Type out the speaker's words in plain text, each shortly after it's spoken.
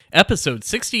episode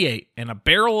 68, and a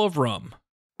barrel of rum.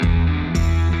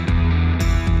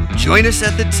 Join us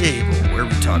at the table where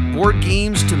we talk board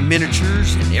games to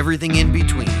miniatures and everything in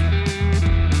between.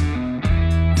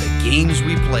 The games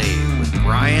we play with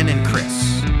Brian and Chris.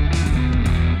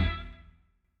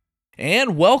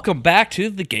 And welcome back to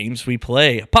The Games We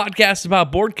Play, a podcast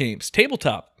about board games,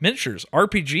 tabletop, miniatures,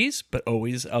 RPGs, but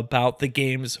always about the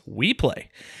games we play.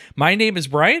 My name is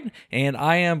Brian, and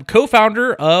I am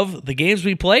co-founder of The Games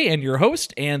We Play and your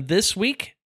host, and this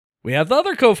week we have the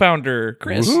other co-founder,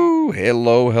 Chris. Woohoo!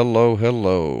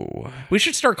 Hello. We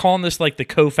should start calling this like the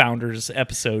co-founders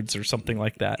episodes or something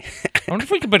like that. I wonder if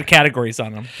we can put categories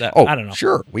on them. I don't know.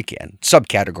 Sure, we can.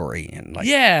 Subcategory and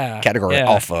category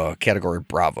Alpha, category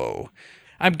Bravo.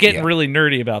 I'm getting really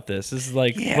nerdy about this. This is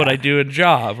like what I do in a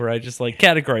job where I just like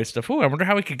categorize stuff. Oh, I wonder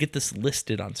how we could get this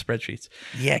listed on spreadsheets.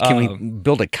 Yeah, can we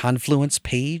build a Confluence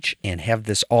page and have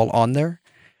this all on there?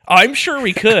 I'm sure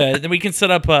we could. Then we can set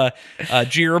up a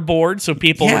Jira board so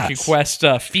people would request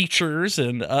features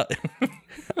and.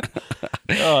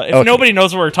 If nobody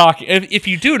knows what we're talking, if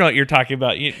you do know what you're talking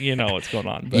about, you know what's going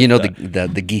on. But, you know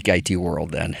the geek IT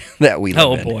world then that we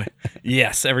live in. Oh boy,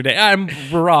 yes, every day.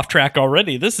 We're off track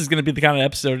already. This is going to be the kind of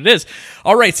episode it is.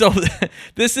 All right, so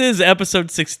this is episode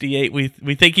 68.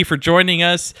 We thank you for joining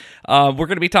us. We're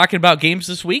going to be talking about games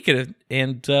this week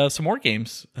and some more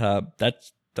games.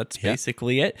 That's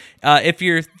basically it. If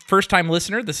you're a first-time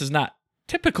listener, this is not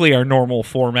typically our normal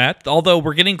format, although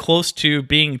we're getting close to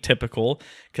being typical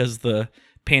because the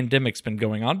pandemic's been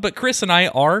going on. But Chris and I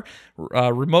are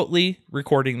remotely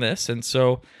recording this, and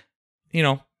so,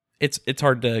 it's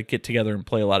hard to get together and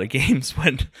play a lot of games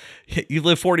when you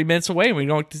live 40 minutes away and we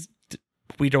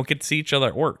don't get to see each other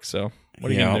at work. So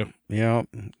what are you going to do? Yeah,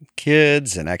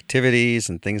 kids and activities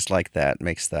and things like that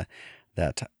makes that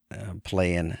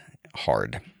playing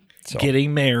hard. So,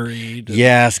 getting married.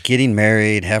 Yes, getting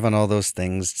married, having all those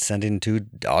things, sending two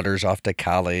daughters off to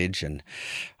college and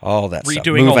all that stuff.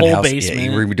 Redoing a whole basement. Yeah,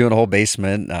 redoing a whole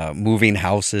basement, moving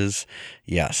houses.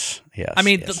 Yes. I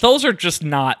mean, those are just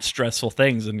not stressful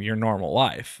things in your normal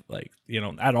life,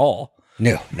 at all.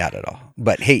 No, not at all.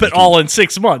 But hey, all in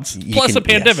 6 months, plus a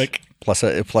pandemic.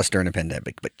 Yes, plus during a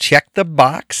pandemic. But check the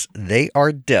box. They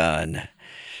are done.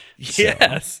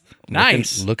 Yes.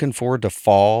 Nice. Looking forward to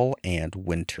fall and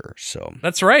winter. So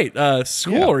that's right.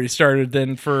 School already started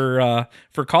then for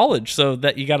college, so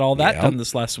that you got all that done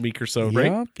this last week or so,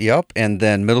 right? Yep. And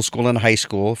then middle school and high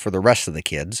school for the rest of the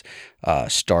kids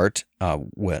start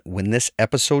when this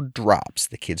episode drops.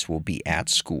 The kids will be at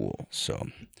school. So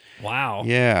wow.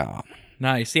 Yeah.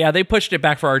 Nice. Yeah, they pushed it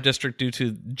back for our district due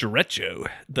to derecho,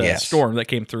 the storm that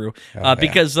came through,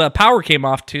 because power came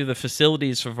off to the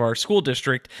facilities of our school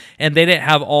district, and they didn't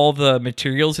have all the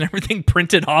materials and everything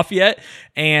printed off yet,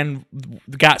 and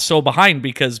got so behind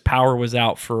because power was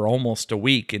out for almost a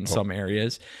week in some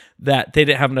areas that they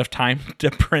didn't have enough time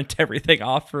to print everything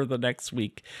off for the next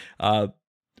week.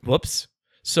 Whoops.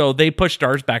 So they pushed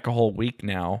ours back a whole week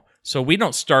now. So we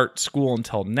don't start school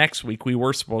until next week. We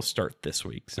were supposed to start this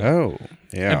week. So. Oh,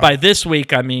 yeah. And by this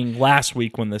week, I mean last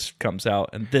week when this comes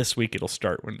out, and this week it'll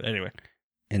start. Anyway.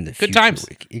 In the good times.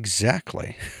 Week.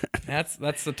 Exactly. That's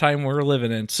the time we're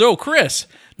living in. So, Chris,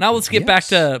 now let's get back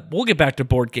to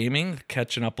board gaming,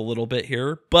 catching up a little bit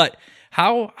here. But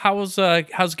how's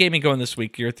gaming going this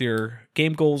week? You're with your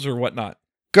game goals or whatnot?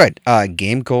 Good.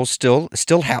 Game goals still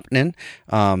happening.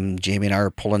 Jamie and I are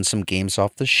pulling some games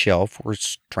off the shelf. We're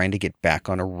trying to get back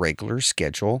on a regular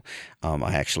schedule.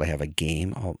 I actually have a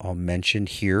game I'll mention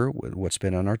here, what's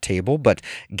been on our table. But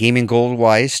gaming goal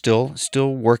wise, still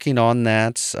working on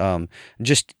that.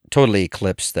 Just totally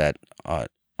eclipsed that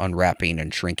unwrapping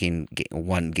and shrinking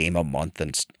one game a month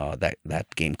and that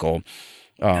game goal.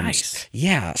 Nice.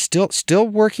 Yeah. Still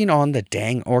working on the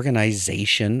dang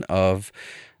organization of.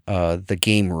 The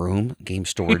game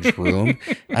storage room.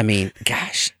 I mean,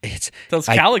 gosh, it's those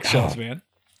Calyx shelves, man.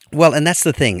 Well, and that's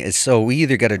the thing is, so we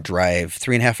either got to drive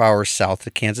 3.5 hours south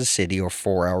of Kansas City or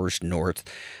 4 hours north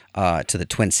to the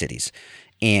Twin Cities,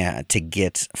 and to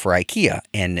get for IKEA,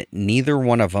 and neither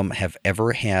one of them have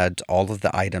ever had all of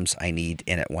the items I need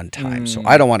in at one time. So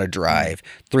I don't want to drive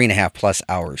 3.5 plus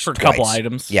hours for twice. A couple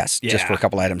items. Yes, just for a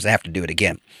couple items. I have to do it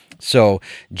again. So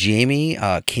Jamie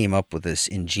came up with this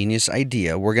ingenious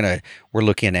idea. We're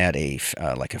looking at a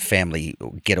family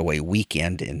getaway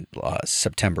weekend in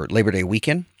September, Labor Day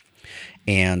weekend.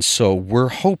 And so we're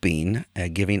hoping,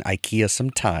 giving IKEA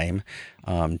some time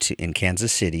in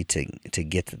Kansas City to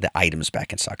get the items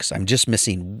back in stock. Because I'm just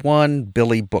missing one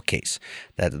Billy bookcase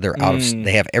that they're out of.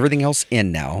 They have everything else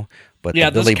in now, But Yeah,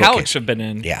 the those Billy couch bookcase, have been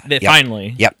in. yeah, They yep,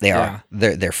 finally. yep, they Yeah. are.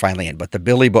 They're finally in. But the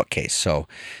Billy bookcase,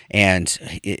 and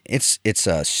it's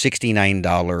a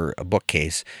 $69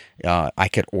 bookcase. I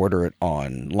could order it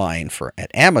online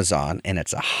at Amazon, and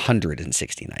it's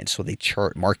 $169. So they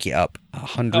mark you up Oh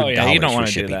yeah, you don't $100 for want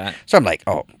to do shipping. that. So I'm like,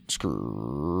 oh,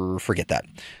 forget that.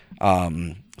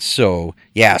 So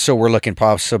yeah, so we're looking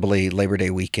possibly Labor Day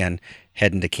weekend,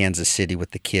 heading to Kansas City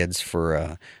with the kids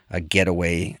for a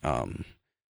getaway.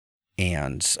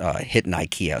 And hitting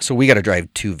IKEA. So we got to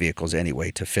drive 2 vehicles anyway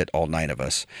to fit all 9 of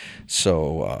us.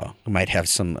 So we might have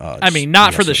some. I mean,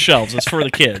 not for the shelves. It's for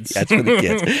the kids. That's for the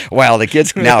kids. Well, the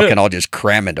kids now can all just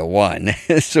cram into one,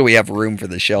 so we have room for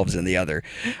the shelves in the other.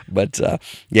 But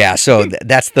yeah, so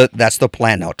that's the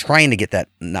plan now. Trying to get that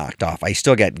knocked off. I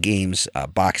still got games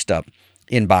boxed up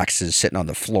in boxes sitting on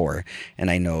the floor,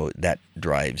 and I know that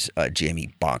drives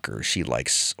Jamie bonkers. She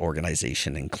likes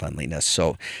organization and cleanliness,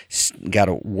 so got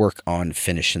to work on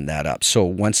finishing that up. So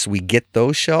once we get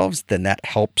those shelves, then that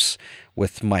helps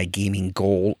with my gaming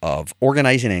goal of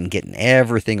organizing and getting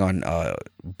everything on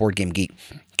Board Game Geek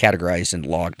categorized and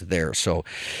logged there. So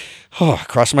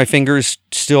cross my fingers,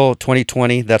 still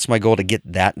 2020, that's my goal, to get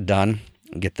that done,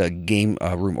 get the game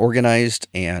room organized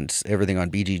and everything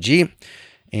on BGG.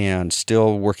 And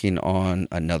still working on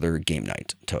another game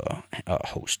night to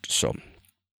host. So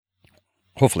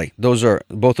hopefully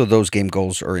both of those game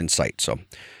goals are in sight. So,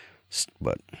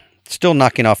 but still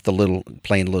knocking off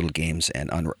playing little games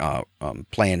and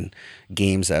playing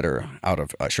games that are out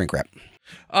of shrink wrap.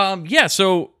 Yeah.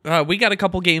 So we got a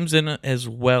couple games in as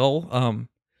well.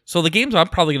 So the games I'm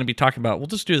probably going to be talking about, we'll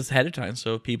just do this ahead of time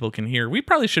so people can hear. We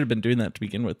probably should have been doing that to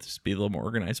begin with, just be a little more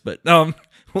organized. But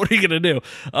what are you going to do?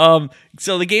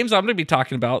 So the games I'm going to be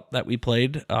talking about that we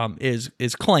played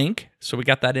is Clank. So we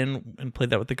got that in and played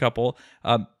that with a couple.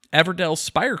 Everdell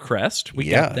Spirecrest. We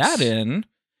got that in.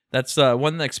 That's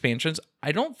one of the expansions.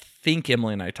 I don't think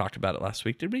Emily and I talked about it last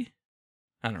week, did we?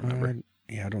 I don't remember.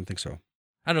 Yeah, I don't think so.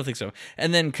 I don't think so.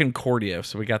 And then Concordia.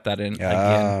 So we got that in again.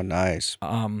 Oh, nice.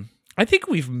 I think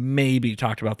we've maybe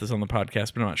talked about this on the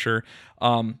podcast, but I'm not sure.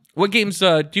 What games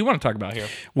do you want to talk about here?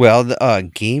 Well,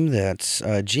 the game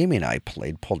that Jamie and I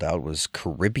pulled out was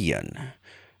Caribbean.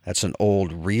 That's an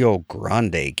old Rio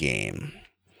Grande game.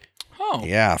 Oh,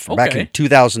 yeah, from back in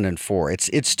 2004.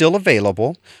 It's still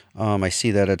available. I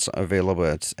see that it's available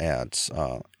at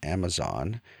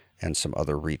Amazon and some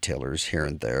other retailers here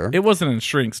and there. It wasn't in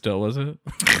shrink still, was it?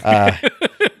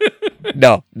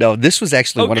 No. This was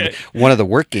actually one of the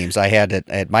work games I had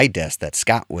at my desk that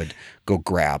Scott would go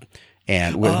grab.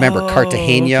 And remember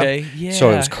Cartagena? Okay. Yeah.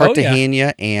 So it was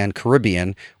Cartagena and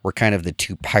Caribbean were kind of the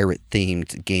 2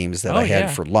 pirate-themed games that I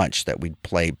had for lunch that we'd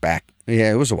play back.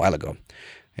 Yeah, it was a while ago.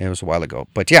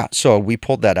 But yeah, so we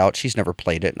pulled that out. She's never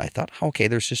played it. And I thought, okay,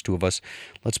 there's just 2 of us.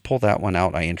 Let's pull that one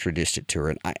out. I introduced it to her.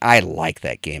 And I like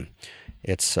that game.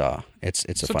 It's a fun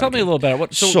game. So tell me a little bit.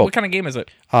 What kind of game is it?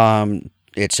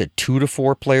 It's a 2 to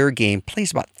 4 player game.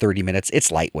 Plays about 30 minutes.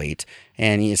 It's lightweight,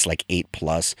 and it's like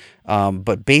 8+.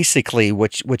 But basically,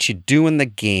 what you do in the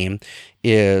game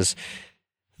is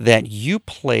that you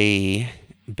play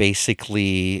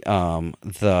basically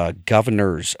the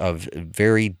governors of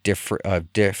very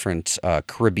different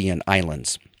Caribbean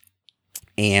islands.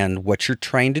 And what you're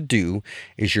trying to do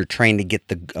is you're trying to get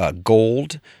the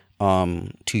gold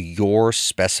to your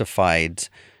specified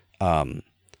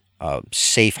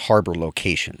safe harbor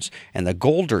locations. And the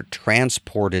gold are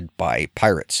transported by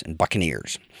pirates and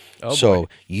buccaneers. So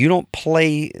you don't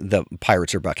play the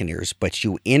pirates or buccaneers, but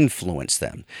you influence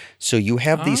them. So you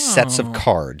have these sets of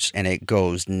cards, and it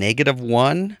goes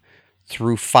 -1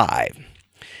 through 5.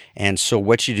 And so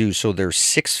what you do, so there's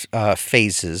 6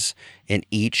 phases in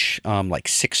each, like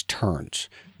 6 turns.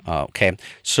 Okay,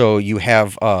 so you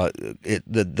have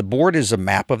the board is a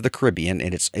map of the Caribbean,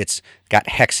 and it's got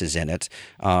hexes in it,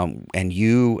 and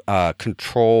you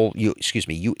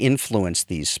you influence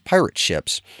these pirate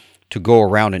ships to go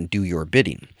around and do your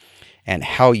bidding. And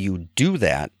how you do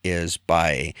that is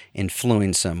by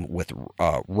influencing them with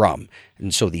rum.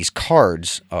 And so these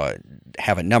cards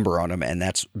have a number on them, and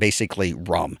that's basically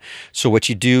rum. So what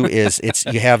you do is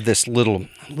you have this little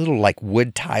like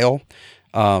wood tile.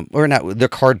 Or not, the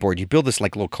cardboard. You build this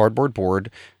like little cardboard board,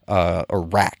 or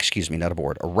rack, not a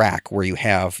board, a rack where you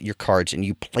have your cards and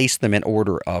you place them in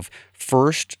order of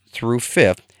 1st through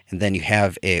 5th, and then you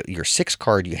have your 6th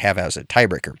card you have as a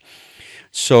tiebreaker.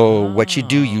 So what you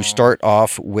do, you start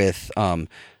off with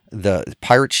the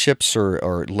pirate ships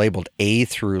are labeled A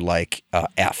through like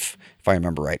F, if I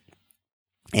remember right.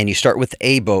 And you start with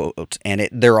A boat, and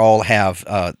they're all have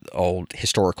old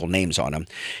historical names on them,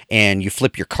 and you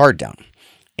flip your card down.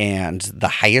 and the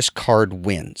highest card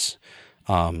wins.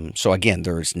 So again,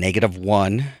 there's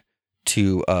 -1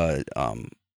 to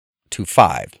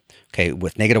 5. Okay,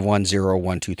 with -1, 0,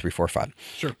 1, 2, 3, 4, 5.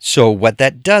 Sure. So what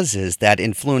that does is that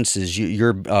influences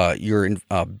your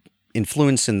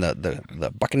influence in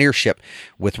the Buccaneer ship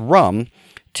with rum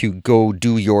to go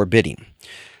do your bidding.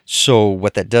 So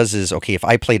what that does is, okay, if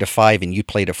I played a 5 and you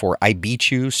played a 4, I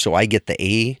beat you, so I get the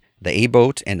A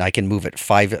boat, and I can move it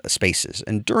 5 spaces.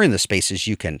 And during the spaces,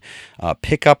 you can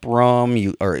pick up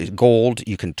rum, or gold.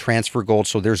 You can transfer gold.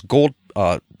 So there's gold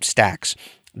stacks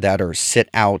that are sit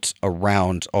out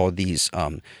around all these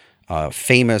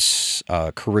famous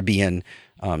Caribbean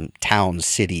towns,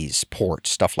 cities,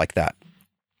 ports, stuff like that.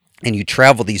 And you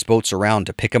travel these boats around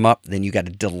to pick them up. Then you got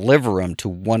to deliver them to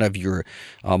one of your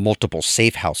multiple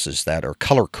safe houses that are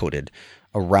color-coded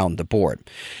around the board.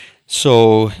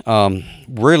 So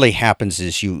really happens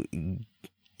is you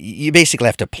basically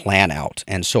have to plan out.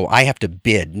 And so I have to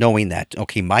bid knowing that,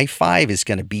 okay, my 5 is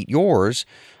going to beat yours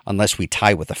unless we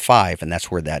tie with a 5, and that's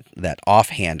where that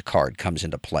offhand card comes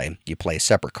into play. You play a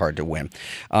separate card to win.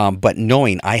 But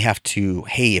knowing I have to,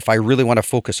 hey, if I really want to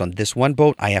focus on this one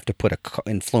boat, I have to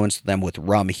influence them with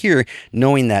rum here,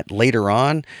 knowing that later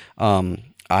on I'm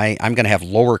going to have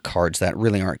lower cards that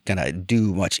really aren't going to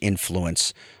do much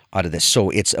influence out of this. So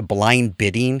it's a blind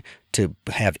bidding to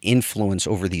have influence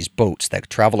over these boats that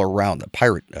travel around, the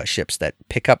pirate ships that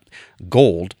pick up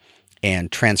gold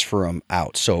and transfer them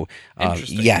out. So,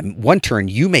 one turn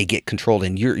you may get controlled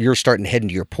and you're starting to head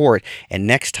into your port, and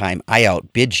next time I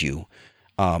outbid you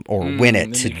or win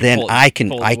it. Then I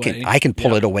can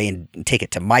pull it away and take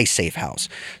it to my safe house.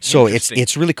 So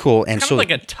it's really cool. And kind so of like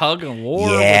a tug of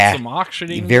war with some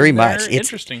auctioning. Very much. It's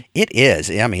interesting. It is.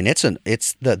 I mean, it's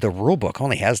the rule book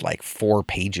only has like 4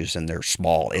 pages and they're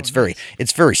small. It's very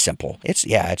simple. It's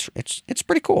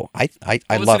pretty cool. I love.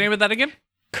 What's the name of that again?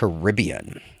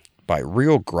 Caribbean by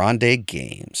Rio Grande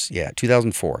Games. Yeah,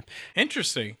 2004.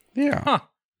 Interesting. Yeah. Huh.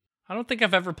 I don't think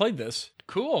I've ever played this.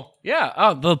 Cool. Yeah.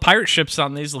 Oh, the pirate ships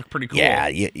on these look pretty cool. Yeah.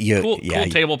 Cool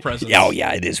table presence. Oh,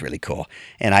 yeah, it is really cool.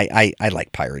 And I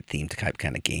like pirate themed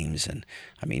kind of games. And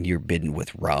I mean, you're bidding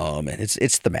with rum, and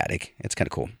it's thematic. It's kind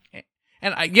of cool.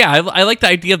 And I like the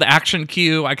idea of the action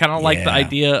queue. I kind of like the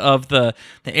idea of the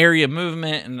area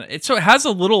movement, and it has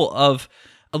a little of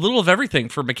everything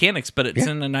for mechanics, but it's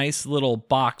in a nice little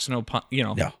box. No pun,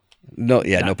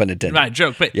 no pun intended. Right,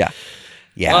 joke, but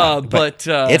yeah, but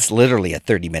it's literally a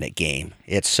 30-minute game.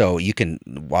 It's so you can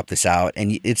whop this out,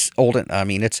 and it's old. I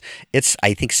mean, it's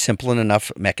I think simple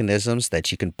enough mechanisms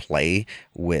that you can play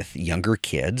with younger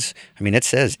kids. I mean, it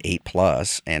says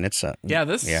 8+, and it's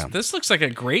this looks like a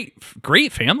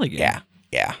great family game.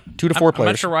 Yeah, 2 to 4 players.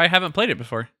 I'm not sure why I haven't played it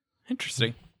before.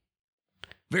 Interesting.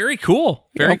 Very cool.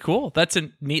 Cool. That's a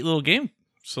neat little game.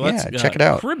 So let's check it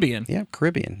out. Caribbean. Yeah,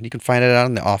 Caribbean. You can find it out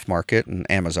on the off market and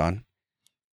Amazon.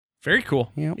 Very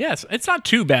cool. Yep. Yes, it's not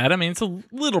too bad. I mean, it's a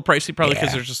little pricey probably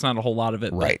because there's just not a whole lot of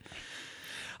it. Right.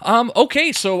 But,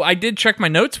 okay, so I did check my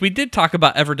notes. We did talk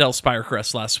about Everdell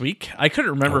Spirecrest last week. I couldn't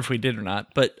remember if we did or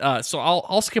not, but so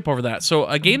I'll skip over that. So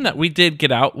a game that we did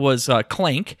get out was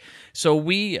Clank. So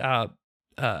we a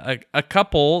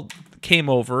couple came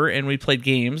over and we played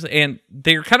games, and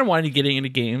they were kind of wanting to get into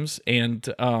games, and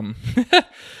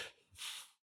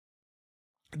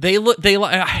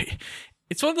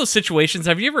it's one of those situations.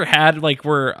 Have you ever had like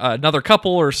where another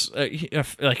couple or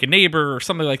like a neighbor or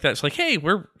something like that? It's like, hey,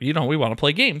 we want to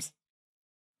play games.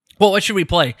 Well, what should we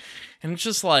play? And it's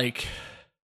just like,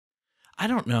 I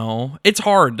don't know. It's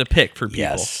hard to pick for people.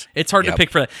 Yes. It's hard to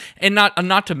pick for that. And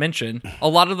not to mention a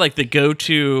lot of like the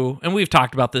go-to, and we've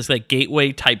talked about this, like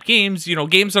gateway type games,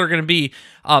 games that are going to be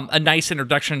a nice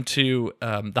introduction to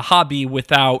the hobby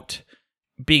without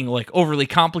being like overly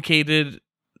complicated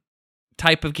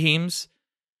type of games.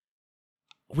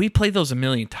 We play those a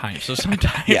million times, so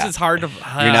sometimes it's hard to.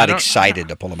 You're not excited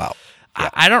to pull them out. Yeah.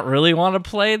 I don't really want to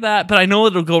play that, but I know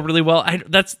it'll go really well.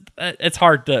 It's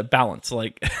hard to balance.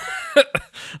 Like,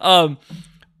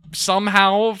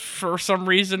 somehow for some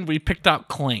reason we picked out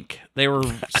Clank. They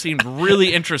seemed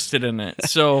really interested in it,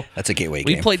 so that's a gateway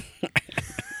game.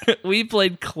 We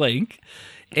played Clank,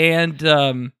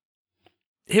 and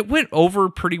it went over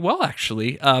pretty well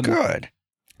actually. Good.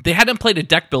 They hadn't played a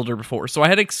deck builder before, so I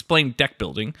had explained deck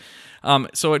building.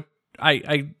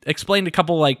 I explained a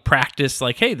couple like practice,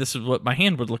 like, hey, this is what my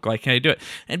hand would look like. Can I do it?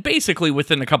 And basically,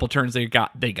 within a couple turns, they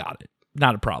got it.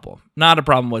 Not a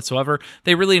problem whatsoever.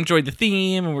 They really enjoyed the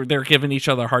theme, and they're giving each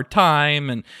other a hard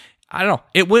time. And I don't know,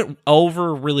 it went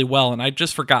over really well. And I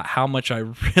just forgot how much I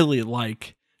really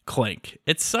like Clank.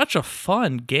 It's such a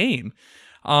fun game.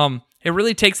 It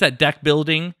really takes that deck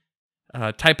building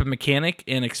type of mechanic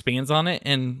and expands on it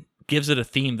and gives it a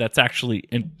theme that's actually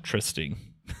interesting.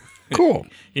 Cool.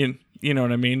 You know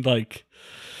what I mean? Like,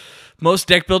 most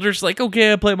deck builders, like,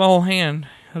 okay, I play my whole hand.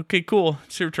 Okay, cool.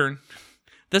 It's your turn.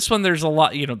 This one, there's a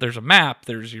lot, there's a map,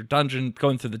 there's your dungeon,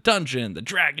 going through the dungeon, the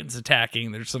dragons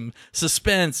attacking, there's some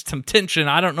suspense, some tension.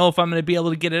 I don't know if I'm going to be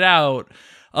able to get it out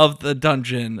of the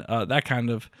dungeon, that kind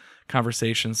of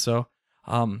conversation. So,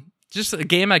 just a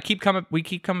game we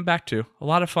keep coming back to. A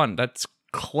lot of fun. That's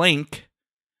Clank.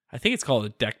 I think it's called a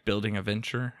deck building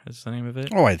adventure, is the name of it.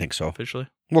 Oh, I think so. Officially.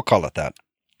 We'll call it that.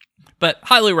 But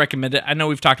highly recommend it. I know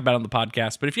we've talked about it on the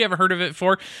podcast, but if you haven't heard of it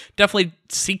before, definitely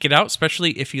seek it out,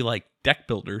 especially if you like deck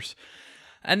builders.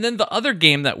 And then the other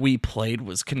game that we played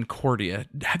was Concordia.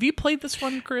 Have you played this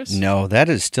one, Chris? No, that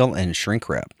is still in shrink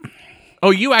wrap. Oh,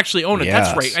 you actually own it. Yes.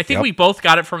 That's right. I think we both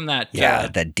got it from that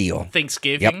that deal.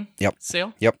 Thanksgiving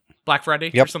sale. Yep. Black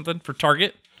Friday or something for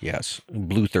Target. Yes.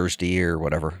 Blue Thursday or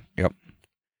whatever. Yep.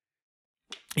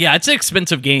 Yeah, it's an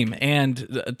expensive game, and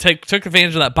took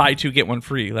advantage of that buy two, get one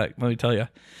free, let me tell you.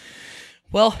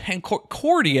 Well, and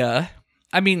Concordia,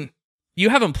 I mean, you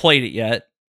haven't played it yet,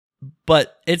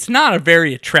 but it's not a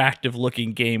very attractive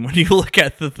looking game when you look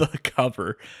at the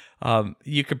cover.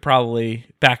 You could probably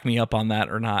back me up on that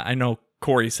or not. I know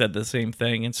Corey said the same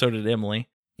thing, and so did Emily.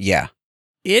 Yeah.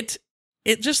 It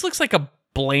just looks like a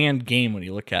bland game when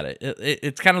you look at it.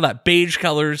 It's kind of that beige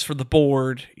colors for the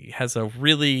board. It has a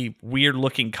really weird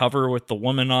looking cover with the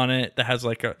woman on it that has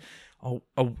like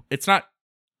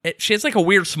she has like a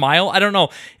weird smile. I don't know.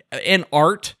 In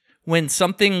art, when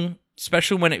something,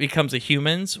 especially when it becomes a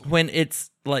human's, when it's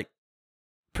like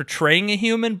portraying a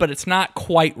human, but it's not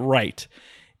quite right.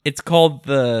 I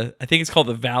think it's called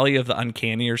the Valley of the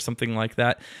Uncanny or something like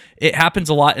that. It happens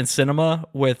a lot in cinema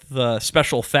with the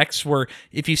special effects, where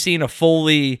if you've seen a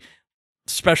fully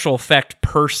special effect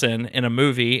person in a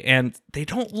movie and they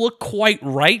don't look quite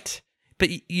right,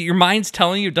 but your mind's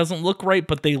telling you it doesn't look right,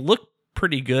 but they look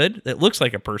pretty good. It looks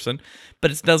like a person, but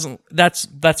it doesn't. That's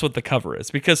what the cover is,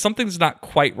 because something's not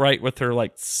quite right with their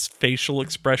like facial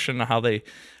expression, how they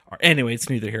are. Anyway,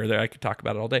 it's neither here nor there. I could talk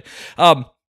about it all day.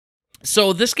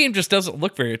 So this game just doesn't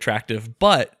look very attractive,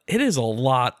 but it is a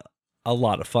lot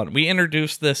of fun. We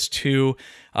introduced this to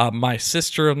my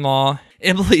sister-in-law,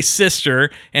 Emily's sister,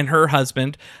 and her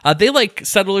husband. They like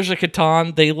Settlers of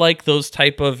Catan. They like those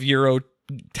type of Euro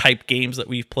type games that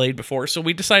we've played before. So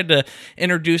we decided to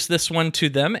introduce this one to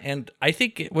them, and I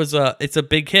think it's a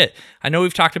big hit. I know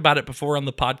we've talked about it before on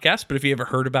the podcast, but if you ever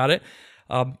heard about it,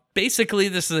 basically,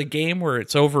 this is a game where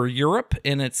it's over Europe,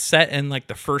 and it's set in like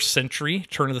the first century,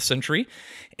 turn of the century,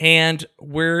 and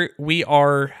where we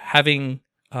are having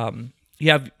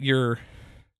you have your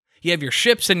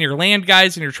ships and your land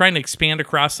guys, and you're trying to expand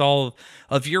across all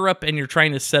of Europe, and you're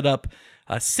trying to set up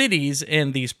cities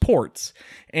in these ports,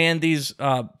 and these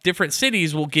different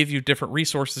cities will give you different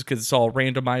resources because it's all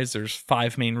randomized. There's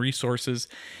 5 main resources.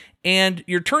 And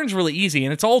your turn's really easy,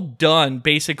 and it's all done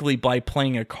basically by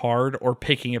playing a card or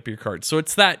picking up your cards. So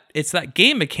it's that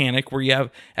game mechanic where you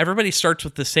have everybody starts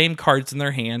with the same cards in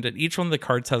their hand, and each one of the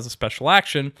cards has a special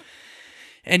action.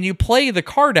 And you play the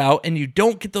card out, and you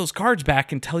don't get those cards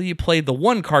back until you play the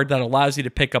one card that allows you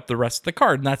to pick up the rest of the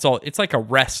card. And that's all. It's like a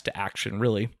rest action,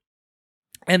 really.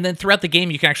 And then throughout the game,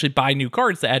 you can actually buy new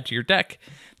cards to add to your deck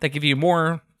that give you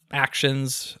more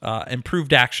actions,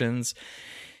 improved actions.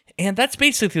 And that's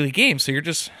basically the game. So you're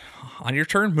just on your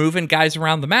turn, moving guys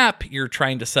around the map. You're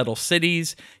trying to settle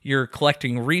cities. You're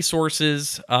collecting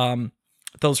resources.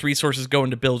 Those resources go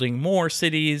into building more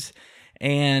cities.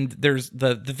 And there's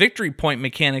the victory point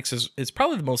mechanics is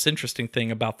probably the most interesting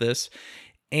thing about this.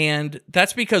 And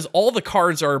that's because all the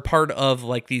cards are a part of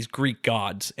like these Greek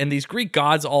gods. And these Greek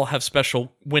gods all have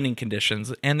special winning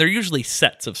conditions. And they're usually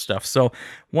sets of stuff. So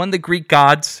one of the Greek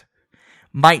gods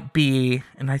might be,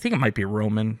 and I think it might be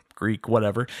Roman, Greek,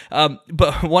 whatever.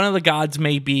 But one of the gods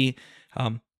may be,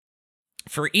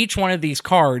 for each one of these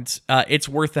cards, it's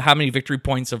worth how many victory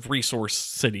points of resource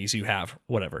cities you have,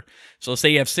 whatever. So say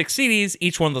you have 6 cities,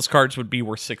 each one of those cards would be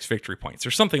worth 6 victory points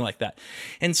or something like that.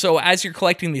 And so as you're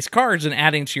collecting these cards and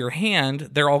adding to your hand,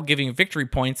 they're all giving you victory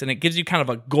points, and it gives you kind of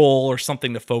a goal or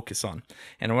something to focus on.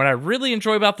 And what I really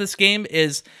enjoy about this game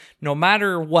is no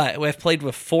matter what, I've played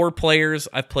with 4 players,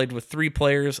 I've played with 3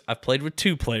 players, I've played with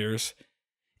 2 players,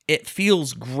 it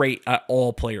feels great at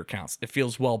all player counts. It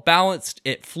feels well balanced.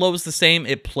 It flows the same.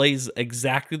 It plays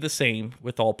exactly the same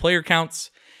with all player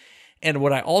counts. And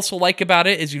what I also like about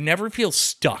it is you never feel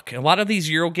stuck. A lot of these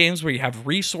Euro games where you have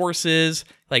resources,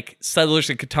 like Settlers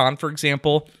of Catan, for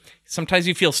example, sometimes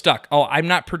you feel stuck. Oh, I'm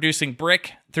not producing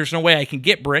brick. There's no way I can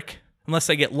get brick unless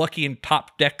I get lucky and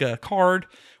top deck a card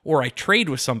or I trade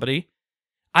with somebody.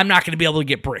 I'm not going to be able to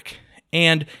get brick.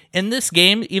 And in this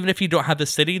game, even if you don't have the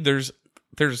city, there's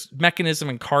mechanism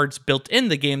and cards built in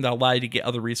the game that allow you to get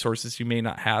other resources you may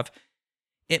not have.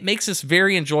 It makes this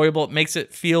very enjoyable. It makes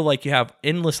it feel like you have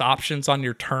endless options on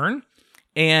your turn,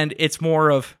 and it's more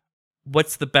of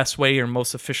what's the best way or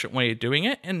most efficient way of doing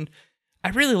it. And I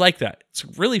really like that. It's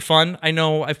really fun. I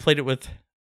know I've played it with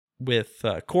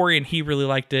Corey, and he really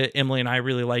liked it. Emily and I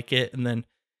really like it, and then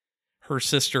her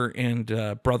sister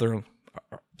and brother,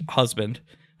 husband,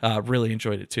 really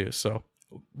enjoyed it too. So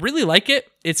really like it.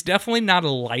 It's definitely not a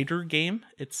lighter game.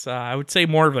 It's I would say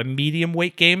more of a medium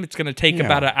weight game. It's going to take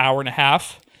about an hour and a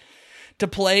half to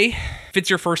play. If it's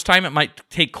your first time, it might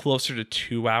take closer to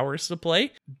 2 hours to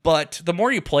play. But the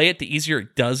more you play it, the easier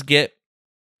it does get.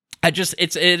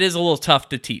 It is a little tough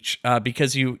to teach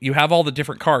because you have all the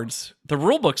different cards. The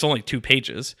rule book's only 2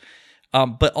 pages,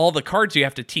 but all the cards you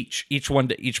have to teach, each one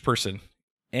to each person.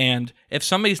 And if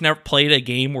somebody's never played a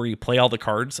game where you play all the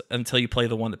cards until you play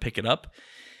the one to pick it up,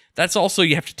 that's also,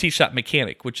 you have to teach that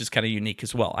mechanic, which is kind of unique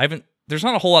as well. There's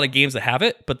not a whole lot of games that have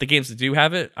it, but the games that do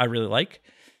have it, I really like.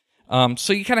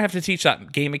 So you kind of have to teach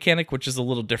that game mechanic, which is a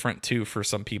little different too for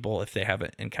some people if they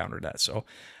haven't encountered that. So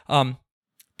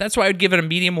that's why I would give it a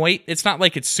medium weight. It's not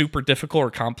like it's super difficult or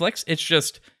complex. It's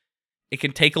just, it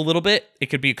can take a little bit. It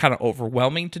could be kind of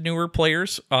overwhelming to newer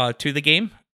players to the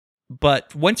game.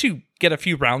 But once you get a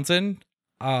few rounds in,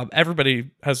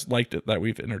 everybody has liked it that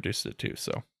we've introduced it to.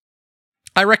 So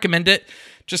I recommend it.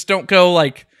 Just don't go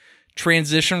like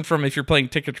transition from if you're playing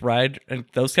Ticket to Ride and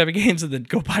those type of games and then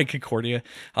go buy Concordia.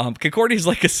 Concordia is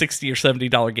like a $60 or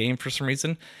 $70 game for some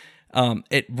reason.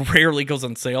 It rarely goes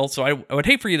on sale. So I would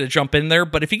hate for you to jump in there.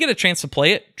 But if you get a chance to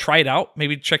play it, try it out.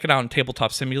 Maybe check it out on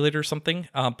Tabletop Simulator or something.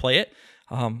 Play it.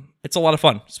 It's a lot of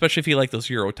fun, especially if you like those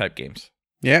Euro type games.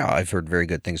 Yeah, I've heard very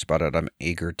good things about it. I'm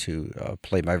eager to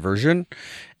play my version.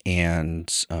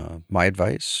 And my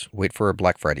advice, wait for a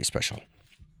Black Friday special.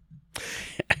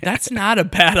 That's not a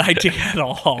bad idea at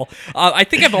all. I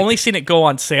think I've only seen it go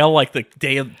on sale like the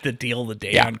day of the deal of the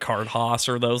day on Card Hoss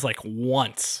or those like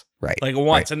once. Right. Like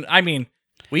once. Right. And I mean,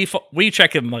 we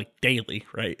check them like daily,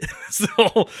 right?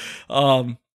 So,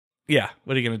 yeah,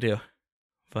 what are you going to do?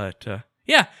 But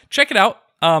yeah, check it out.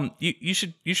 You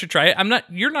should try it.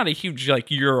 You're not a huge like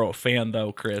Euro fan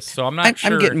though, Chris. So I'm not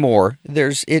sure. I'm getting more.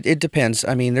 It depends.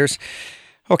 I mean,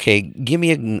 okay, give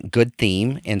me a good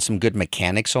theme and some good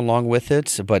mechanics along with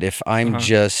it. But if I'm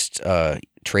just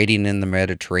trading in the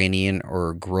Mediterranean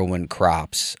or growing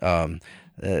crops,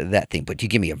 that theme. But you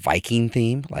give me a Viking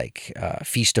theme, like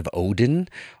Feast of Odin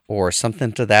or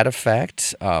something to that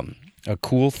effect. A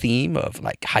cool theme of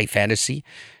like high fantasy.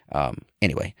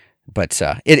 Anyway. But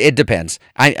it depends.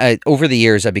 I over the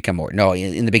years I've become more. No,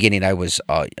 in the beginning I was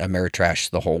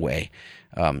Ameritrash the whole way.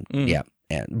 Yeah,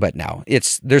 but now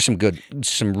there's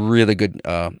some really good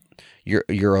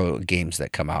Euro games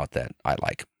that come out that I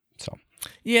like. So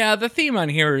yeah, the theme on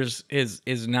here is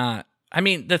not. I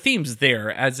mean, the theme's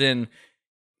there, as in,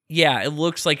 yeah, it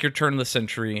looks like your turn of the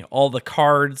century. All the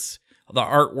cards, the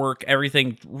artwork,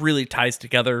 everything really ties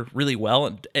together really well,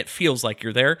 and it feels like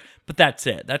you're there, but that's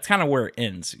it. That's kind of where it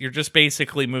ends. You're just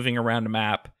basically moving around a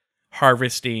map,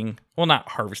 harvesting, well, not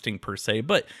harvesting per se,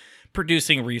 but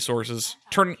producing resources,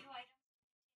 turning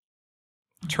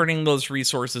those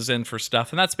resources in for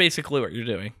stuff, and that's basically what you're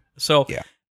doing. So,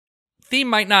 theme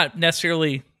might not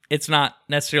necessarily, it's not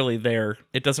necessarily there.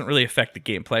 It doesn't really affect the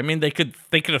gameplay. I mean, they could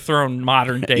have thrown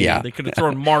modern day. Yeah. They could have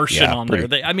thrown Martian on there.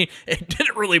 I mean, it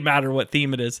didn't really matter what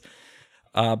theme it is.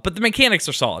 But the mechanics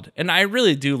are solid, and I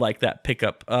really do like that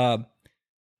pickup.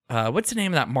 What's the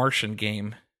name of that Martian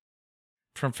game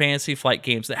from Fantasy Flight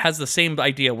Games that has the same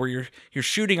idea where you're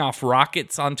shooting off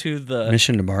rockets onto the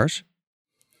Mission to Mars?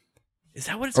 Is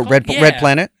that what it's or called? Red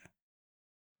Planet?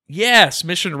 Yes,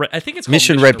 Mission Red. I think it's called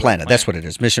Mission Red Planet. That's what it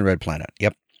is. Mission Red Planet.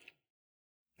 Yep.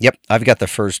 I've got the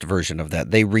first version of that.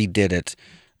 They redid it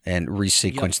and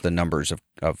resequenced the numbers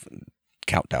of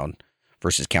countdown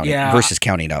versus counting up.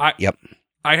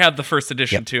 I had the first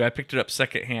edition too. I picked it up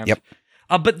secondhand. Yep.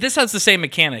 But this has the same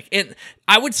mechanic. And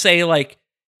I would say, like,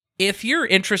 if you're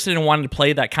interested in wanting to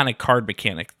play that kind of card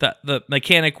mechanic, the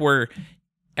mechanic where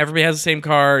everybody has the same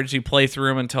cards, you play through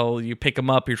them until you pick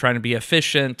them up, you're trying to be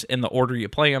efficient in the order you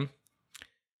play them.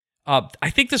 I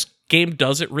think this game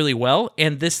does it really well,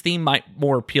 and this theme might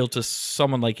more appeal to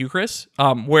someone like you, Chris,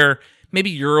 where maybe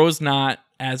Euro's not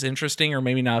as interesting or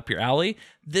maybe not up your alley.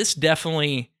 This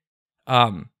definitely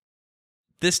would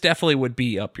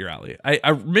be up your alley.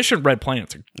 Mission Red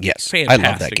Planet's fantastic. I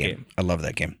love that game. I love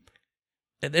that game.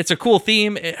 It's a cool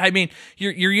theme. I mean,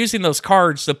 you're using those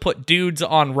cards to put dudes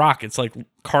on rockets, like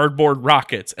cardboard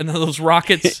rockets, and then those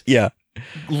rockets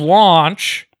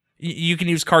launch. You can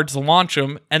use cards to launch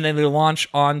them, and then they launch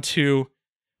onto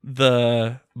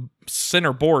the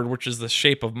center board, which is the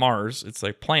shape of Mars. It's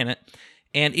like planet,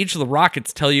 and each of the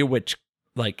rockets tell you which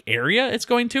like area it's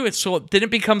going to. Then it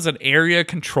becomes an area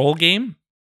control game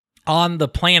on the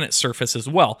planet surface as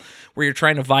well, where you're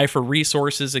trying to vie for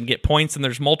resources and get points, and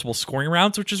there's multiple scoring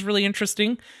rounds, which is really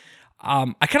interesting.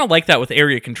 I kind of like that with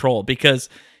area control because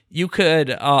you could,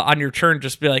 on your turn,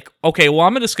 just be like, okay, well,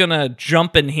 I'm just going to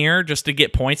jump in here just to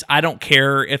get points. I don't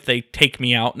care if they take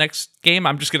me out next game.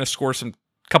 I'm just going to score some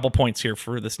couple points here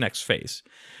for this next phase.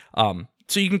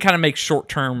 So you can kind of make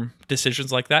short-term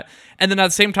decisions like that. And then at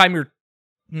the same time, you're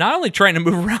not only trying to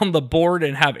move around the board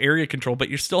and have area control, but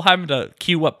you're still having to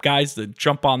queue up guys to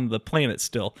jump on the planet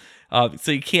still.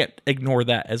 So you can't ignore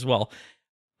that as well.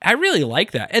 I really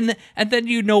like that. And then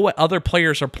you know what other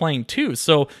players are playing too.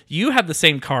 So you have the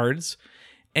same cards,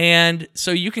 and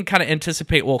so you can kind of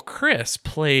anticipate, well, Chris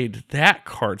played that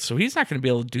card, so he's not going to be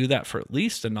able to do that for at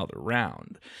least another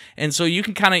round. And so you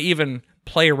can kind of even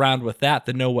play around with that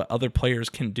to know what other players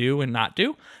can do and not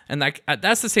do. And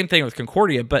that's the same thing with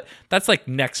Concordia, but that's like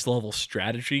next level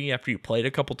strategy. After you played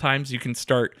a couple times, you can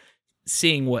start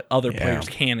seeing what other players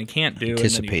can and can't do, and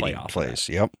then you play off plays.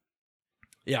 That. Yep.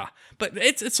 Yeah, but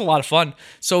it's a lot of fun.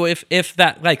 So if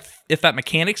that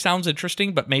mechanic sounds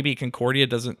interesting, but maybe Concordia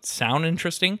doesn't sound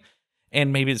interesting,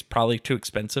 and maybe it's probably too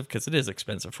expensive because it is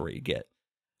expensive for what you get.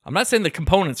 I'm not saying the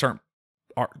components are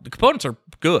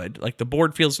good. Like the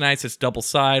board feels nice. It's double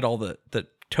side. All the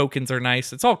tokens are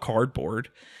nice. It's all cardboard.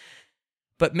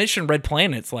 But Mission Red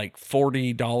Planet's like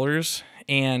 $40,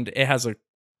 and it has a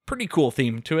pretty cool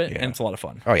theme to it, and it's a lot of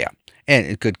fun. Oh yeah.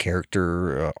 And good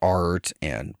character art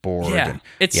and board. Yeah, and,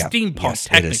 it's steampunk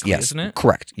technically, isn't it?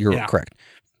 Correct. You're correct.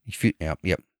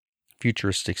 Yep.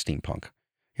 Futuristic steampunk.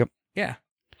 Yep. Yeah,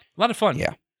 a lot of fun.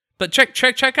 Yeah. But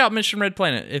check out Mission Red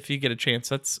Planet if you get a chance.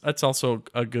 That's also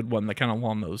a good one that kind of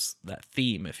along that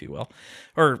theme, if you will,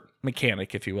 or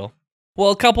mechanic, if you will.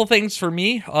 Well, a couple things for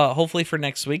me. Hopefully for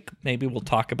next week, maybe we'll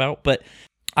talk about. But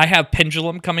I have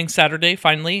Pendulum coming Saturday.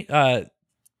 Finally.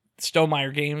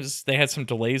 Stonemaier Games, they had some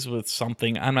delays with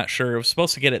something. I'm not sure. It was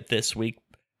supposed to get it this week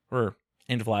or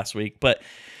end of last week, but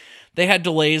they had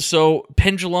delays. So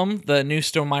Pendulum, the new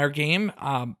Stonemaier game,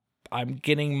 I'm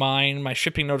getting mine. My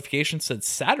shipping notification said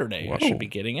Saturday. Whoa. I should be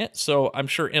getting it. So I'm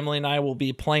sure Emily and I will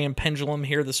be playing Pendulum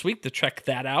here this week to check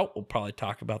that out. We'll probably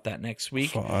talk about that next week.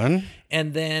 Fun.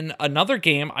 And then another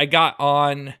game I got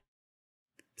on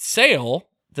sale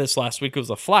this last week, it was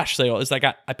a flash sale, is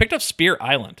I picked up Spirit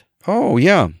Island. Oh,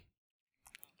 yeah.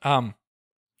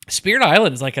 Spirit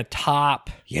Island is like a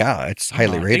top. Yeah, it's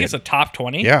highly rated. I think it's a top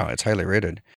 20. Yeah, it's highly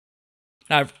rated.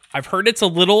 I've heard it's a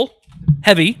little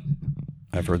heavy.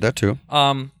 I've heard that too.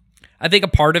 I think a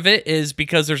part of it is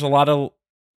because there's a lot of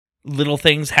little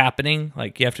things happening.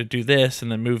 Like you have to do this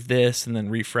and then move this and then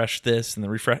refresh this and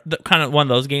then refresh. Kind of one of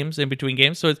those games in between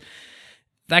games. So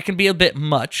that can be a bit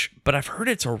much, but I've heard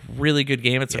it's a really good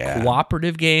game. It's a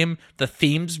cooperative game. The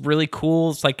theme's really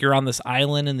cool. It's like you're on this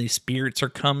island and these spirits are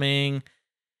coming.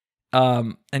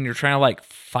 And you're trying to like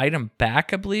fight them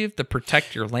back, I believe, to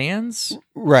protect your lands.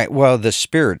 Right. Well, the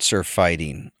spirits are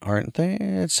fighting, aren't they?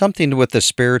 It's something with the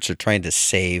spirits are trying to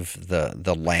save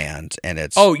the land, and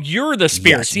it's you're the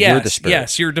spirits. Yes, you're the spirits.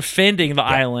 Yes, you're defending the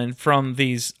island from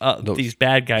these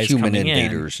bad guys, human coming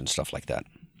invaders and stuff like that.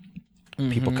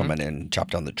 People coming in,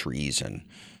 chop down the trees, and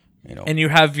and you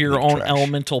have your own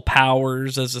elemental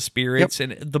powers as the spirits,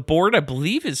 and the board, I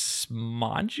believe, is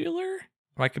modular.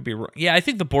 I could be wrong. Yeah, I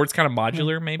think the board's kind of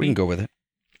modular. Maybe we can go with it.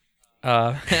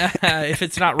 If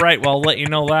it's not right, well, I'll let you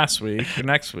know next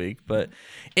week. But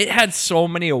it had so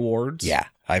many awards. Yeah,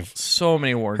 I've so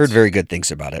many awards. Heard very good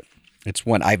things about it. It's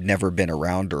one I've never been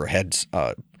around or had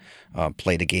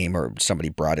played a game, or somebody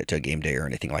brought it to a game day or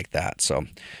anything like that. So.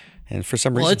 And for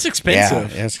some reason, well, it's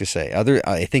expensive. Yeah, I was gonna say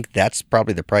I think that's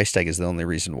probably the price tag is the only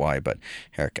reason why. But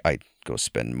heck, I'd go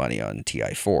spend money on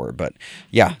TI4. But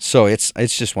yeah, so it's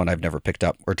just one I've never picked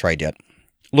up or tried yet.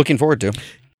 Looking forward to.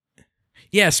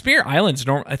 Yeah, Spirit Island's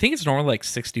I think it's normally like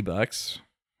 $60.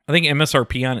 I think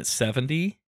MSRP on it's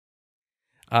 $70,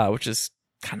 which is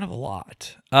kind of a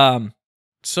lot.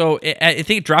 So I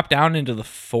think it dropped down into the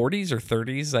 40s or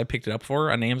 30s. I picked it up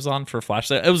on Amazon for a flash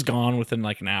sale. It was gone within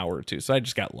like an hour or two, so I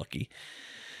just got lucky.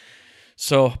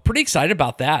 So pretty excited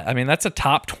about that. I mean, that's a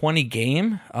top 20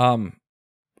 game.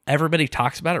 Everybody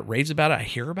talks about it, raves about it. I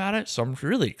hear about it, so I'm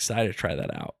really excited to try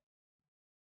that out.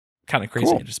 Kind of crazy.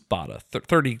 Cool. I just bought a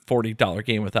 $30, $40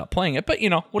 game without playing it, but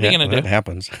what are you going to do? It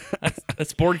happens.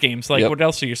 that's board games. Like, what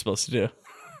else are you supposed to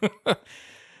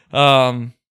do?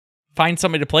 find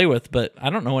somebody to play with, but I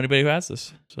don't know anybody who has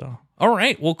this. So, all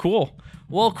right, well, cool.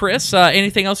 Well, Chris,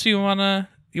 anything else you wanna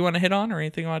hit on, or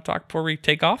anything you want to talk before we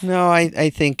take off? No, I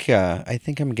think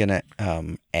I'm gonna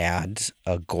add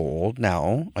a goal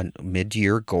now, a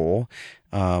mid-year goal.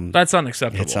 That's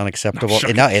unacceptable. It's unacceptable.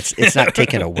 No, it's not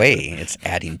taken away. It's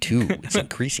adding to. It's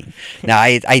increasing. Now,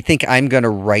 I think I'm gonna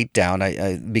write down.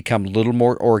 I become a little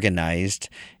more organized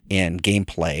in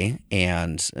gameplay,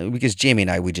 and because Jamie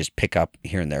and I, we just pick up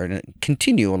here and there and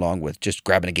continue along with just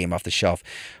grabbing a game off the shelf,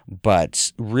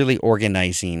 but really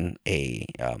organizing a.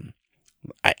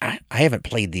 I haven't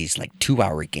played these like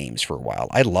 2-hour games for a while.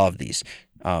 I love these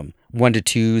 1 to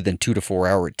 2, then 2 to 4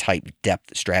 hour type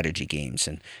depth strategy games,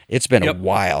 and it's been a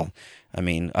while. I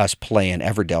mean, us playing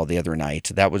Everdell the other night,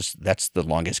 that's the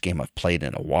longest game I've played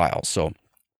in a while. So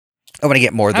I want to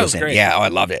get more of those in. Great. Yeah, I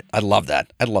loved it. I love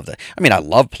that. I mean, I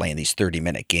love playing these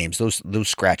 30-minute games. Those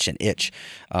scratch and itch,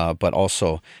 but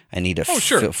also I need to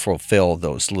fulfill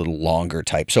those little longer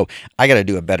types. So I got to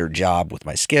do a better job with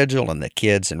my schedule and the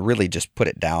kids, and really just put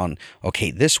it down. Okay,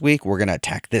 this week we're going to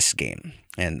attack this game,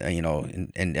 and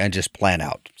and just plan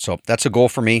out. So that's a goal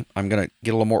for me. I'm going to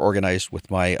get a little more organized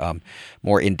with my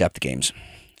more in-depth games.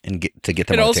 And get them.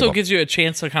 It on also the table. gives you a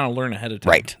chance to kind of learn ahead of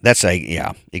time. Right. That's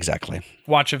exactly.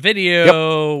 Watch a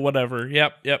video, whatever.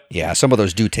 Yep. Yeah, some of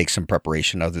those do take some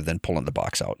preparation other than pulling the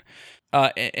box out.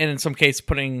 And in some cases,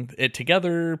 putting it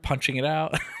together, punching it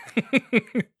out.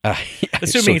 so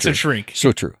Assuming it's true. a shrink.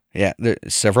 So true. Yeah,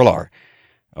 several are.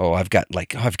 Oh, I've got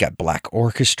Black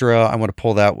Orchestra. I want to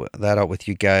pull that out with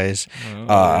you guys.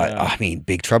 I mean,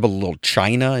 Big Trouble in Little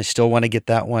China. I still want to get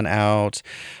that one out.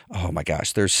 Oh my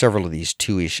gosh, there's several of these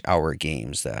 2-ish hour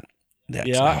games that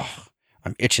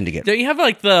I'm itching to get. Don't you have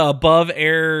like the Above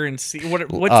Air and Sea? What's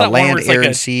that Land, one where it's Air, like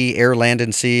and Sea, Air, Land,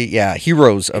 and Sea. Yeah,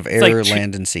 Heroes of Air, like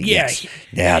Land, and Sea. Yeah, yes.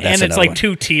 Yeah, that's and it's like one.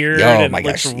 2-tiered. Oh and my it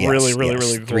looks gosh, really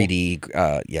cool.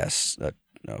 3D. Yes.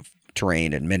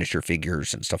 Terrain and miniature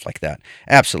figures and stuff like that.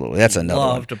 Absolutely. That's another one.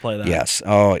 Love to play that. Yes.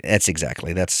 Oh, that's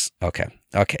okay.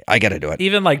 I got to do it.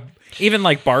 Even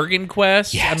like Bargain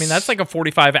Quest. Yes. I mean, that's like a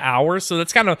 45 hours. So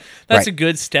that's Right. a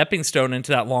good stepping stone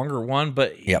into that longer one.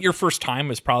 But your first time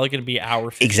is probably going to be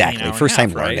hour 15, Exactly. hour First and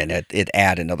a time half, right? learning it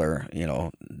add another,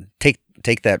 take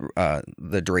that,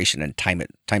 the duration and times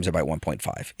it by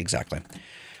 1.5. Exactly.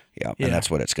 Yeah, and that's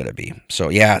what it's going to be. So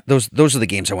yeah, those are the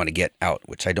games I want to get out,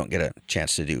 which I don't get a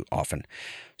chance to do often.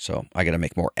 So I got to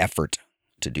make more effort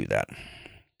to do that.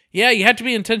 Yeah, you have to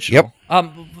be intentional. Yep.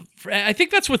 I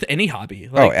think that's with any hobby.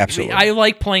 Absolutely. I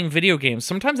like playing video games.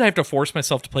 Sometimes I have to force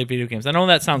myself to play video games. I know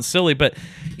that sounds silly, but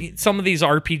some of these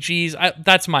RPGs,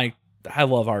 I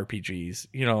love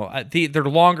RPGs. They're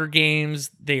longer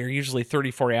games. They are usually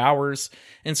 30, 40 hours.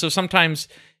 And so sometimes,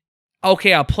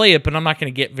 okay, I'll play it, but I'm not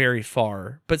going to get very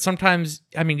far. But sometimes,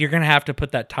 I mean, you're going to have to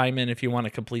put that time in if you want to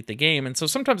complete the game. And so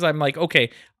sometimes I'm like, okay,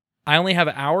 I only have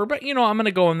an hour, but I'm going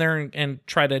to go in there and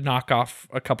try to knock off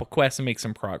a couple quests and make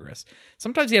some progress.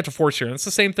 Sometimes you have to force your, and it's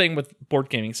the same thing with board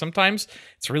gaming. Sometimes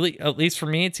it's really, at least for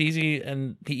me, it's easy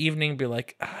in the evening to be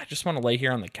like, I just want to lay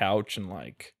here on the couch and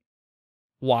like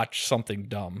watch something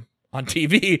dumb on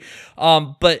TV.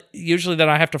 But usually then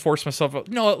I have to force myself,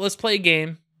 no, let's play a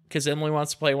game, because Emily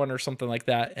wants to play one or something like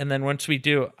that. And then once we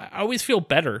do, I always feel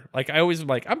better. Like I always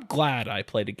like, I'm glad I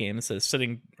played a game instead of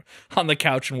sitting on the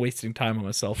couch and wasting time on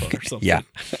my cell phone or something. Yeah.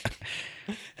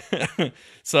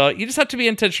 So you just have to be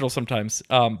intentional sometimes.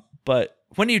 But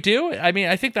when you do, I mean,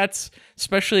 I think that's,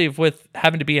 especially with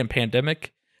having to be in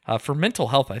pandemic, for mental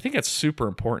health, I think it's super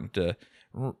important to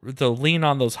lean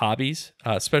on those hobbies,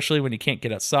 especially when you can't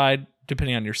get outside,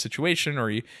 depending on your situation, or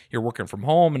you're working from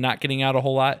home and not getting out a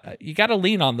whole lot. You got to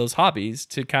lean on those hobbies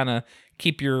to kind of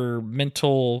keep your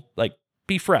mental, like,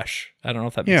 be fresh. I don't know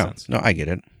if that makes sense. No, I get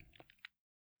it.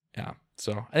 Yeah.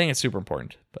 So I think it's super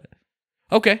important. But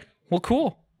okay. Well,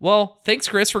 cool. Well, thanks,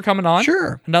 Chris, for coming on.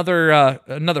 Sure.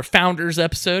 Another Founders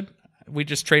episode. We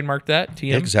just trademarked that.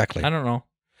 TM. Exactly. I don't know.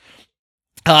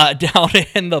 Down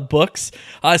in the books.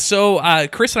 So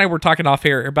Chris and I were talking off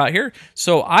here about here.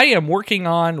 So I am working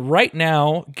on right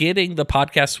now getting the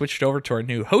podcast switched over to our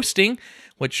new hosting,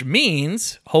 which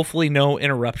means hopefully no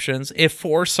interruptions. If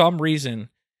for some reason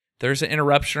there's an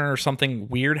interruption or something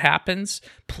weird happens,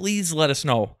 please let us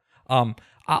know.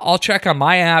 I'll check on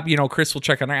my app. Chris will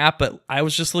check on our app, but I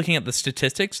was just looking at the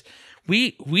statistics.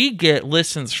 We get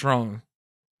listens from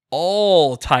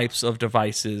all types of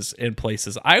devices and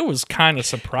places. I was kind of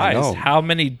surprised how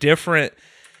many different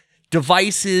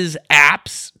devices,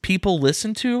 apps people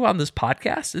listen to on this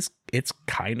podcast. It's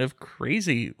kind of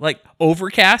crazy. Like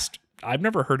Overcast, I've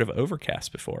never heard of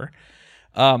Overcast before.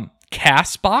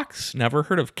 Castbox, never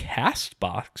heard of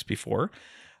Castbox before.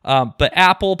 But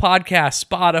Apple Podcasts,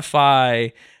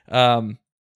 Spotify,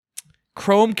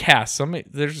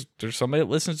 Chromecast. There's somebody that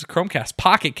listens to Chromecast,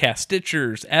 Pocket Cast,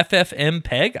 Stitchers,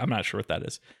 FFmpeg. I'm not sure what that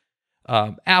is.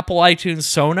 Apple iTunes,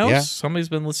 Sonos. Yeah. Somebody's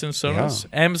been listening to Sonos.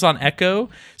 Yeah. Amazon Echo.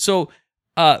 So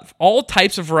all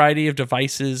types of variety of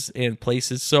devices and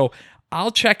places. So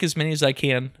I'll check as many as I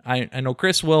can. I know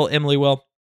Chris will, Emily will.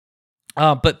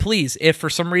 But please, if for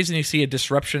some reason you see a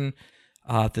disruption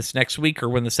this next week or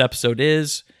when this episode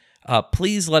is,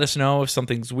 please let us know if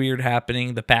something's weird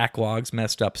happening, the backlog's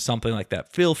messed up, something like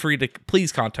that. Feel free to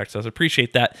please contact us.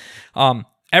 Appreciate that.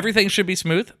 Everything should be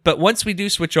smooth, but once we do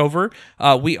switch over,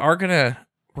 we're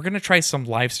gonna try some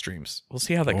live streams. We'll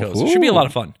see how that goes. It should be a lot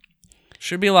of fun.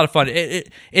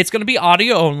 It's going to be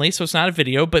audio only, so it's not a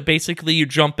video, but basically you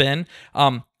jump in.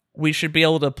 We should be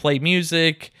able to play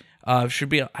music, should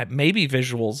be maybe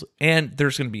visuals, and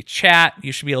there's going to be chat.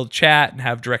 You should be able to chat and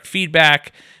have direct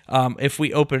feedback. If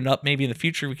we open it up, maybe in the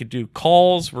future, we could do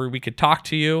calls where we could talk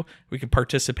to you. We could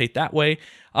participate that way.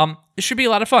 It should be a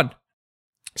lot of fun.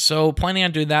 So planning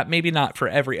on doing that, maybe not for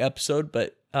every episode,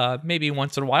 but maybe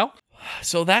once in a while.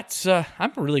 So that's,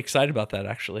 I'm really excited about that,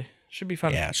 actually. Should be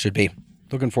fun. Yeah, it should be.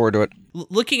 Looking forward to it.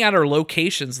 Looking at our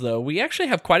locations, though, we actually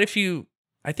have quite a few,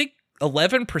 I think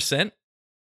 11%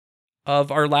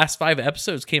 of our last 5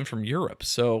 episodes came from Europe.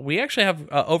 So we actually have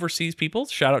overseas people.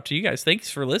 Shout out to you guys. Thanks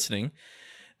for listening.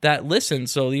 That listen,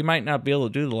 so you might not be able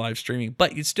to do the live streaming,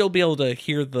 but you'd still be able to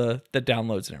hear the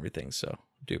downloads and everything. So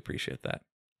I do appreciate that.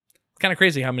 It's kind of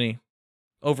crazy how many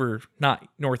over not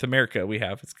North America we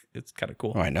have. It's kind of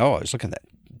cool. Oh, I know. I was looking at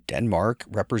Denmark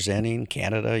representing,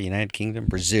 Canada, United Kingdom,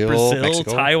 Brazil,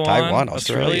 Mexico, Taiwan,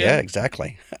 Australia. Yeah,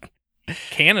 exactly.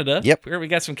 Canada. Yep. We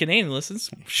got some Canadian listens.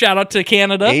 Shout out to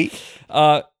Canada. Hey.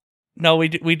 No, we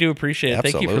do appreciate it.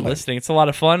 Absolutely. Thank you for listening. It's a lot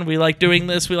of fun. We like doing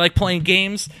this. We like playing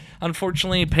games.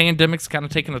 Unfortunately, pandemic's kind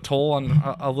of taken a toll on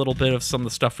a little bit of some of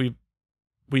the stuff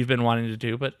we've been wanting to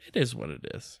do, but it is what it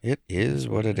is. It is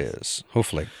what it is.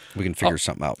 Hopefully, we can figure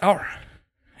something out. All right.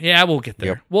 Yeah, we'll get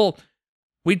there. Yep. Well,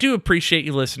 we do appreciate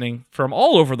you listening from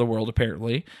all over the world,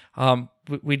 apparently.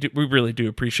 We really do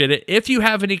appreciate it. If you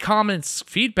have any comments,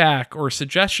 feedback, or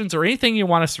suggestions, or anything you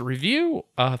want us to review,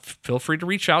 feel free to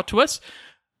reach out to us.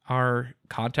 Our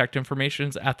contact information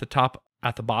is at the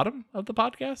bottom of the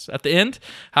podcast, at the end,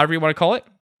 however you want to call it.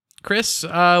 Chris,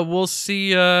 we'll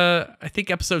see, I think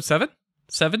episode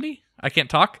 70? I can't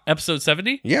talk. Episode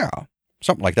 70? Yeah,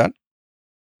 something like that.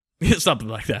 Something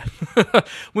like that.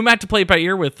 We might have to play it by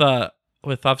ear with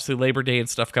obviously Labor Day and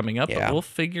stuff coming up, but we'll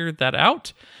figure that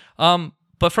out.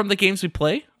 But from the games we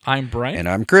play, I'm Brian. And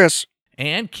I'm Chris.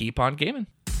 And keep on gaming.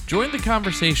 Join the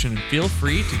conversation and feel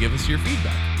free to give us your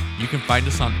feedback. You can find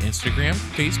us on Instagram,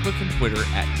 Facebook, and Twitter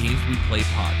at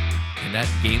GamesWePlayPod and at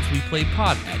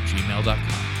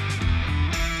GamesWePlayPod@gmail.com.